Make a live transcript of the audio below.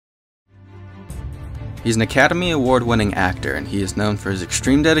He's an Academy Award-winning actor, and he is known for his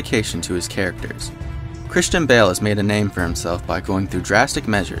extreme dedication to his characters. Christian Bale has made a name for himself by going through drastic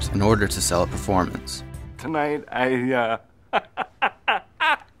measures in order to sell a performance. Tonight, I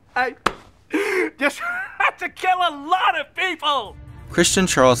just had to kill a lot of people! Christian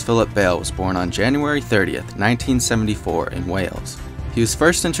Charles Philip Bale was born on January 30th, 1974 in Wales. He was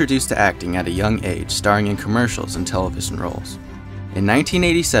first introduced to acting at a young age, starring in commercials and television roles. In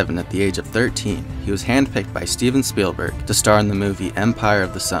 1987, at the age of 13, he was handpicked by Steven Spielberg to star in the movie Empire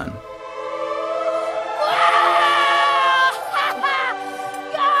of the Sun.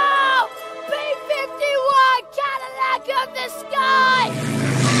 Go! B-51 Cadillac of the sky!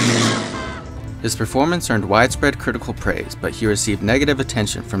 His performance earned widespread critical praise, but he received negative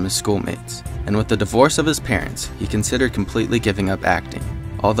attention from his schoolmates, and with the divorce of his parents, he considered completely giving up acting,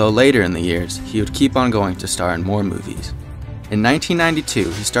 although later in the years, he would keep on going to star in more movies. In 1992,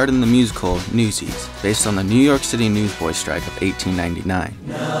 he starred in the musical Newsies, based on the New York City newsboy strike of 1899.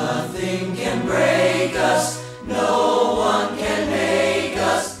 Nothing can break us, no one can make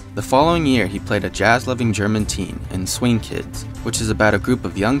us. The following year, he played a jazz-loving German teen in Swing Kids, which is about a group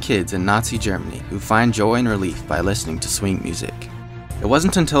of young kids in Nazi Germany who find joy and relief by listening to swing music. It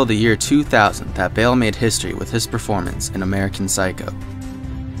wasn't until the year 2000 that Bale made history with his performance in American Psycho.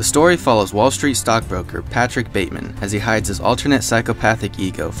 The story follows Wall Street stockbroker Patrick Bateman as he hides his alternate psychopathic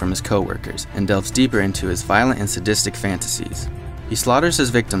ego from his co-workers and delves deeper into his violent and sadistic fantasies. He slaughters his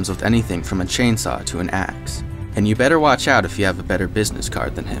victims with anything from a chainsaw to an axe. And you better watch out if you have a better business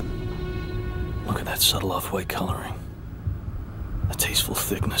card than him. Look at that subtle off-white coloring. The tasteful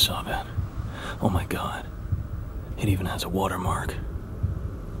thickness of it. Oh my God. It even has a watermark.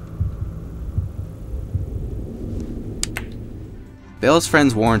 Bale's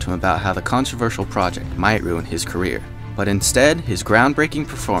friends warned him about how the controversial project might ruin his career, but instead, his groundbreaking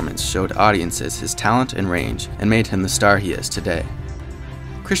performance showed audiences his talent and range and made him the star he is today.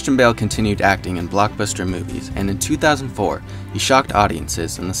 Christian Bale continued acting in blockbuster movies, and in 2004, he shocked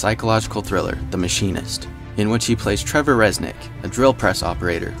audiences in the psychological thriller The Machinist, in which he plays Trevor Resnick, a drill press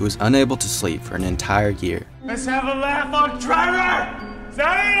operator who is unable to sleep for an entire year. Let's have a laugh on Trevor!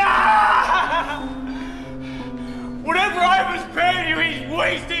 Zeta! Whatever I was paying you, he's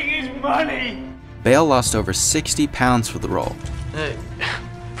wasting his money! Bale lost over 60 pounds for the role. Hey,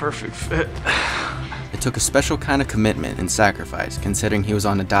 perfect fit. It took a special kind of commitment and sacrifice, considering he was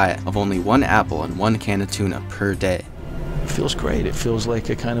on a diet of only 1 apple and 1 can of tuna per day. It feels great. It feels like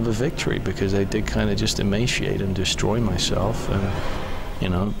a kind of a victory, because I did kind of just emaciate and destroy myself, and, you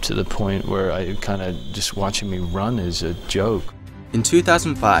know, to the point where I kind of just watching me run is a joke. In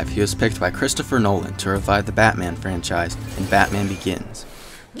 2005, he was picked by Christopher Nolan to revive the Batman franchise in Batman Begins.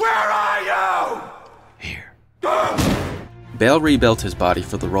 Where are you? Here. Bale rebuilt his body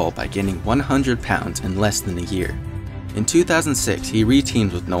for the role by gaining 100 pounds in less than a year. In 2006, he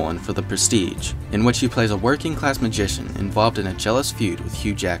re-teamed with Nolan for The Prestige, in which he plays a working-class magician involved in a jealous feud with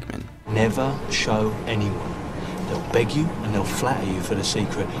Hugh Jackman. Never show anyone. They'll beg you and they'll flatter you for the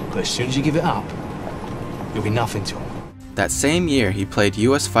secret, but as soon as you give it up, you'll be nothing to them. That same year, he played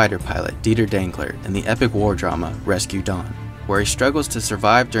U.S. fighter pilot Dieter Dangler in the epic war drama Rescue Dawn, where he struggles to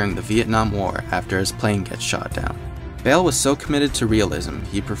survive during the Vietnam War after his plane gets shot down. Bale was so committed to realism,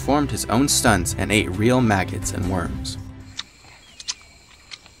 he performed his own stunts and ate real maggots and worms.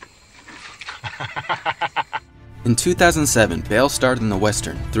 In 2007, Bale starred in the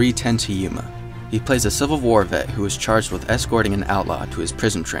western 3:10 to Yuma. He plays a Civil War vet who is charged with escorting an outlaw to his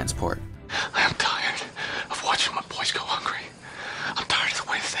prison transport. I'm tired of watching my boys go hungry. I'm tired of the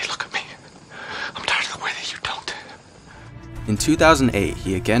way that they look at me. I'm tired of the way that you don't. In 2008,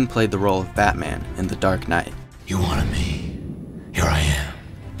 he again played the role of Batman in The Dark Knight. You wanted me. Here I am.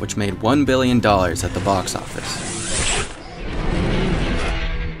 Which made $1 billion at the box office.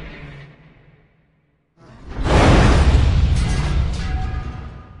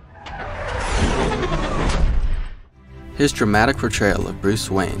 His dramatic portrayal of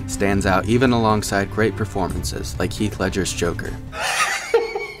Bruce Wayne stands out even alongside great performances like Heath Ledger's Joker.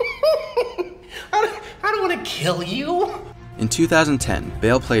 I don't want to kill you. In 2010,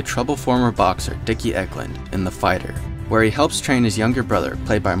 Bale played troubled former boxer Dickie Eklund in The Fighter, where he helps train his younger brother,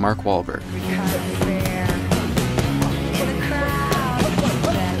 played by Mark Wahlberg.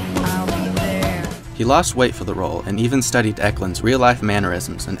 He lost weight for the role and even studied Eklund's real-life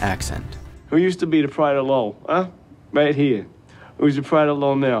mannerisms and accent. Who used to be the pride of Lowell, huh? Right here. Who's the pride of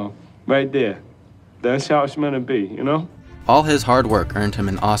Lowell now? Right there. That's how it's meant to be, you know? All his hard work earned him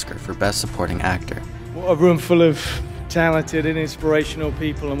an Oscar for Best Supporting Actor. What a room full of talented and inspirational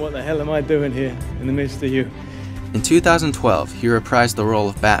people, and what the hell am I doing here in the midst of you? In 2012, he reprised the role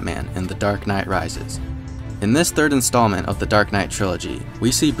of Batman in The Dark Knight Rises. In this third installment of the Dark Knight trilogy,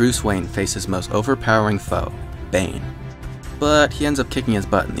 we see Bruce Wayne face his most overpowering foe, Bane. But he ends up kicking his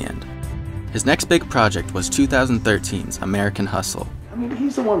butt in the end. His next big project was 2013's American Hustle. I mean,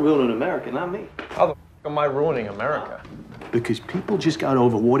 he's the one ruining America, not me. How the f am I ruining America? Because people just got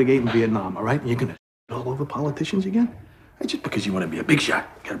over Watergate and Vietnam, all right? And you're gonna all over politicians again? Just because you want to be a big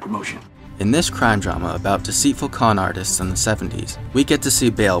shot, get a promotion. In this crime drama about deceitful con artists in the 70s, we get to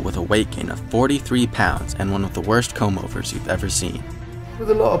see Bale with a weight gain of 43 pounds and one of the worst comb-overs you've ever seen. With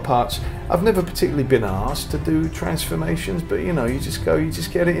a lot of parts, I've never particularly been asked to do transformations, but you know, you just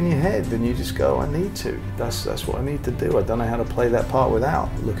get it in your head and you just go, I need to. That's what I need to do. I don't know how to play that part without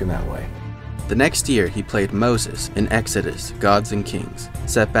looking that way. The next year, he played Moses in Exodus, Gods and Kings,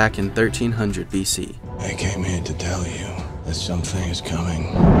 set back in 1300 BC. I came here to tell you that something is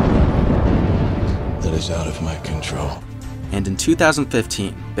coming that is out of my control. And in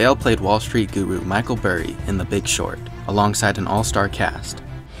 2015, Bale played Wall Street guru Michael Burry in The Big Short, alongside an all-star cast.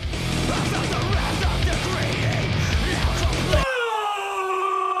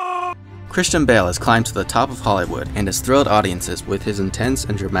 Christian Bale has climbed to the top of Hollywood and has thrilled audiences with his intense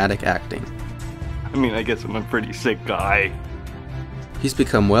and dramatic acting. I mean, I guess I'm a pretty sick guy. He's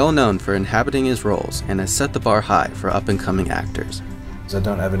become well known for inhabiting his roles and has set the bar high for up-and-coming actors. I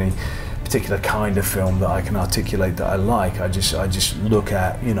don't have any particular kind of film that I can articulate that I like. I just look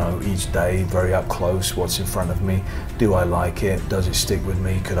at, you know, each day very up close, what's in front of me. Do I like it? Does it stick with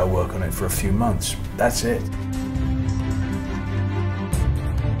me? Could I work on it for a few months? That's it.